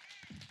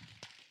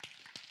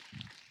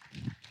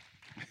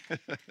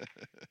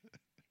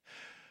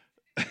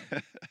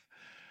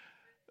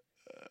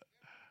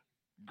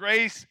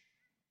 Grace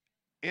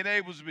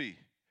enables me.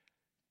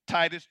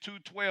 Titus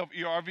 2:12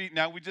 ERV.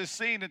 Now we just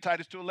seen in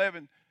Titus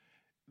 2:11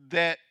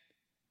 that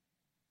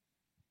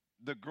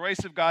the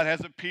grace of God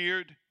has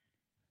appeared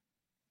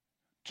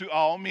to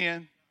all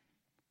men.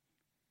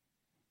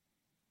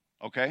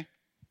 Okay?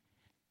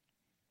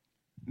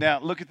 Now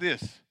look at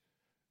this.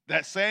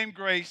 That same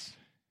grace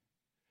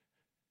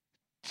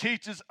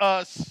teaches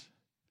us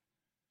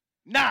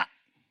not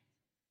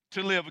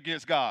to live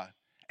against God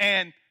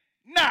and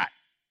not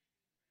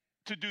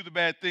to do the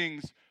bad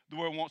things the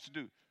world wants to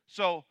do.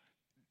 So,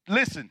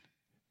 listen.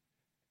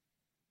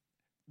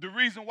 The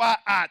reason why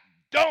I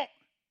don't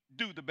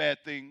do the bad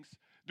things,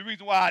 the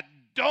reason why I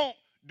don't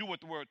do what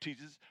the world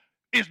teaches,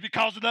 is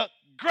because of the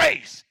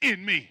grace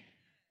in me.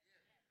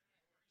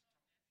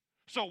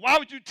 So why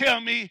would you tell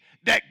me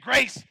that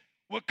grace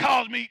would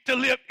cause me to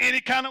live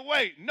any kind of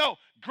way? No,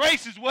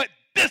 grace is what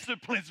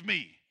disciplines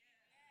me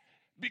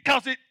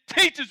because it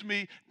teaches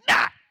me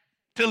not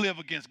to live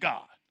against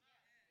God.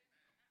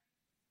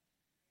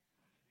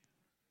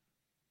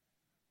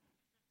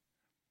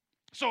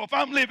 So if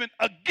I'm living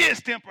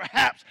against him,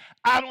 perhaps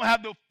I don't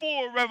have the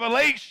full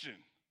revelation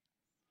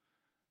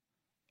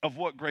of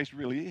what grace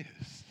really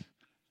is.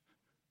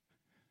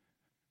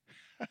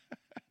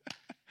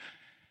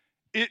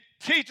 It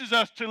teaches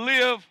us to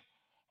live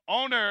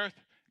on earth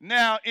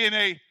now in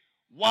a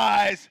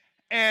wise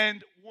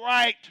and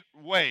right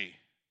way.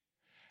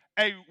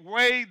 A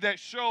way that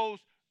shows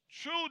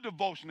true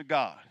devotion to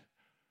God.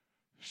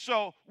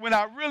 So when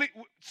I really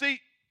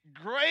see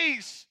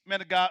grace,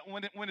 man of God,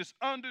 when it's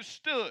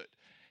understood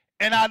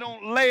and I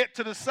don't lay it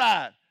to the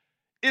side,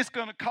 it's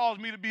going to cause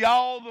me to be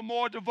all the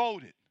more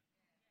devoted.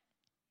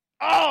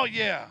 Oh,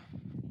 yeah.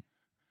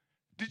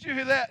 Did you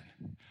hear that?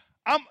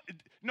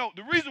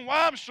 The reason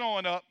why I'm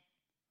showing up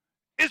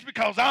is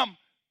because I'm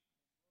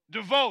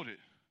devoted.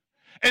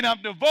 And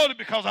I'm devoted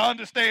because I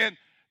understand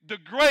the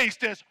grace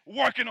that's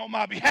working on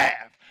my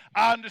behalf.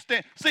 I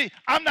understand. See,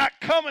 I'm not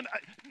coming.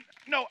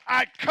 No,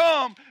 I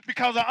come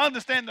because I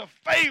understand the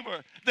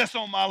favor that's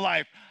on my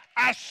life.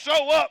 I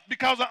show up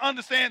because I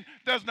understand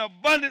there's an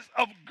abundance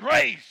of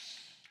grace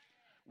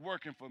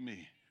working for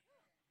me.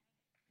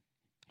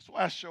 That's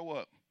why I show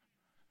up.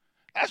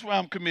 That's why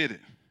I'm committed.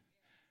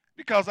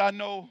 Because I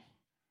know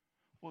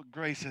what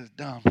grace has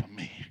done for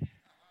me.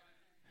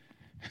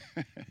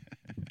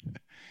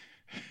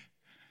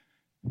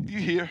 You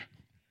hear?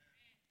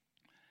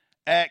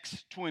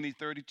 Acts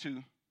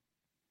 20:32.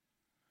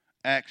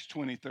 Acts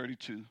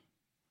 20:32.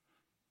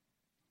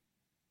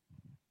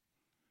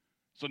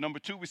 So number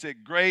 2, we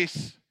said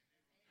grace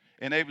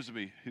enables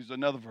me. Here's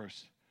another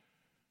verse.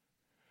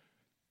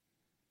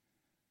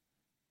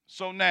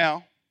 So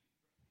now,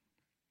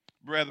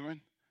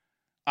 brethren,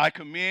 I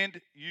commend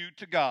you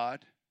to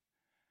God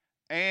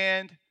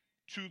and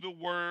to the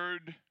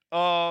word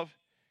of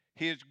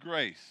his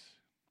grace,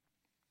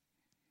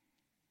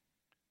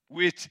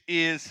 which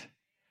is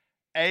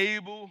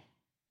able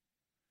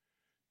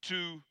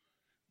to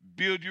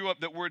build you up.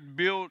 That word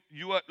build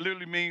you up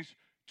literally means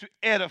to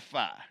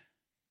edify,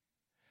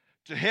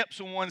 to help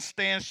someone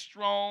stand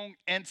strong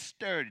and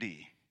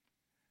sturdy.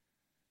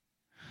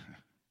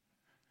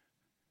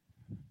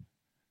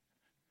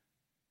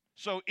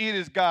 So it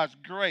is God's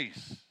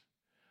grace,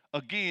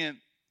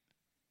 again,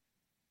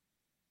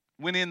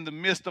 when in the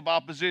midst of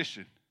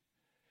opposition,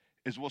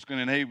 is what's going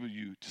to enable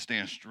you to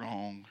stand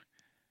strong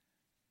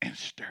and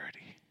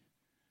sturdy.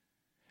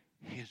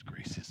 His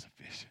grace is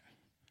sufficient.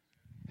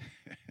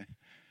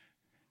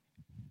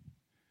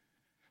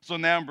 So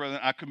now, brethren,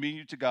 I commend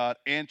you to God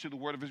and to the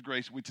word of his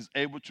grace, which is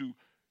able to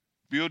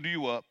build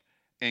you up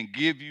and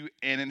give you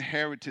an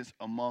inheritance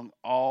among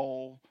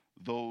all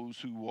those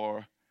who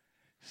are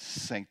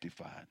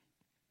sanctified.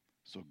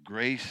 So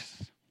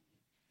grace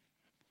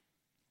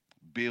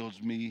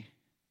builds me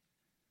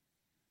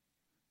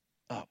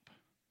up.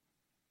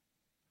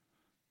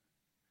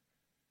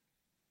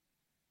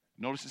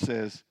 Notice it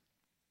says,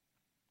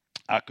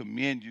 I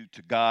commend you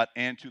to God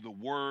and to the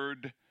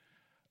word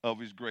of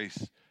his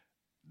grace.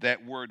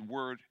 That word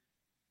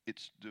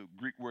It's the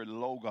Greek word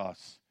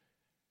logos,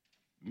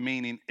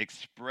 meaning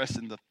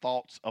expressing the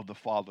thoughts of the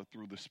Father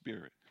through the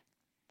Spirit.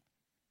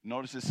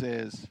 Notice it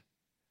says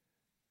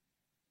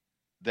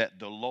that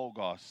the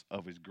logos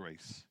of his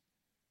grace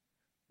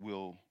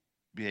will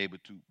be able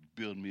to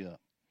build me up.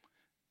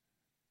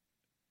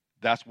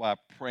 That's why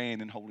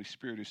praying in Holy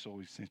Spirit is so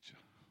essential.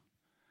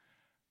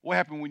 What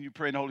happens when you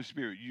pray in the Holy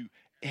Spirit? You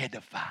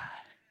edify.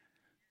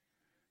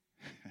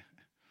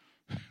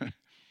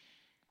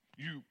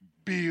 You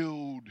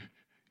build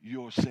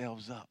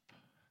yourselves up.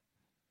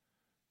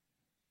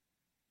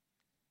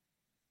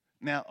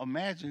 Now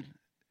imagine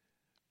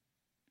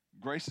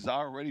grace is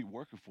already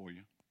working for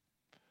you.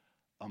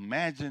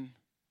 Imagine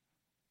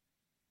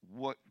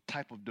what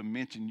type of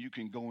dimension you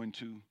can go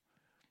into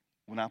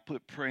when I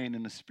put praying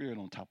in the Spirit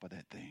on top of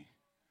that thing.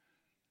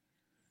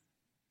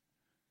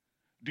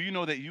 Do you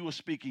know that you are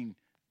speaking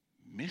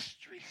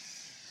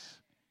mysteries?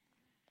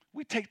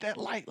 We take that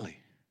lightly.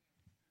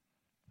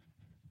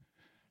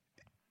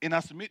 And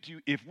I submit to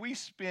you, if we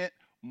spent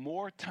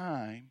more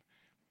time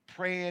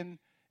praying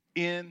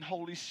in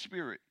Holy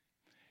Spirit,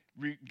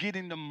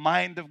 getting the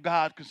mind of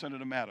God concerning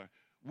the matter,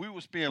 we will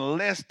spend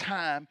less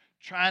time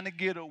trying to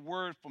get a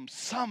word from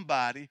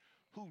somebody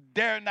who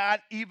dare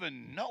not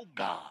even know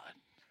God.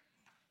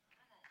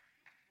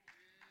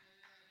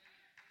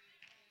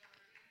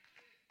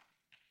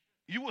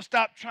 You will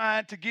stop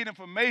trying to get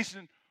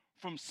information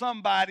from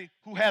somebody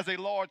who has a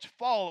large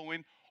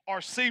following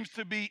or seems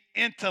to be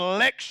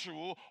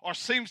intellectual or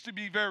seems to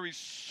be very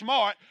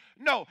smart.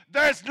 No,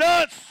 there's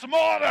none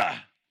smarter,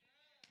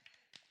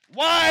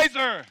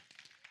 wiser.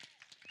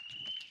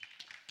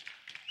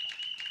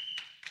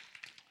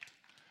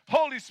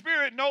 Holy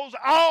Spirit knows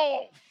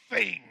all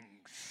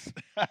things.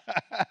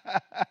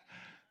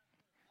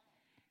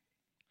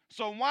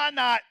 So why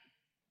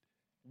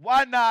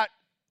not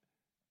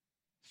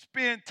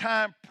spend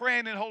time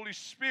praying in Holy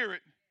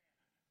Spirit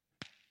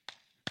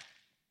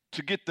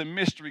to get the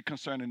mystery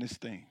concerning this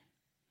thing?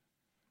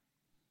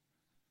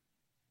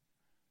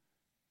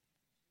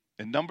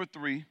 And number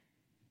 3,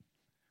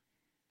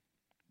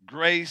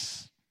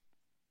 grace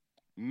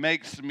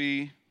makes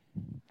me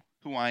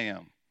who I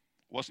am.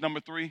 What's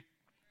number 3?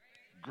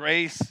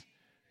 Grace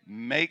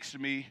makes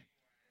me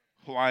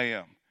who I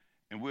am.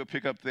 And we'll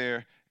pick up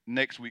there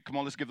next week. Come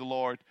on, let's give the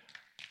Lord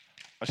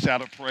a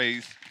shout of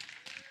praise.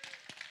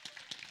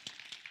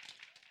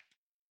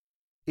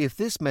 If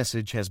this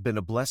message has been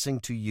a blessing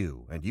to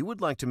you and you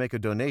would like to make a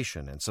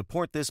donation and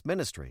support this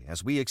ministry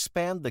as we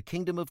expand the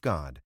kingdom of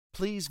God,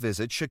 please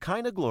visit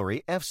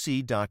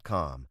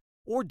ShekinahGloryFC.com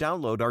or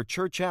download our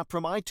church app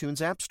from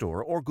iTunes App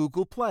Store or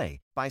Google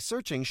Play by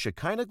searching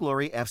Shekinah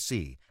Glory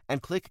FC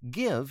and click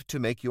Give to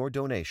make your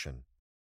donation.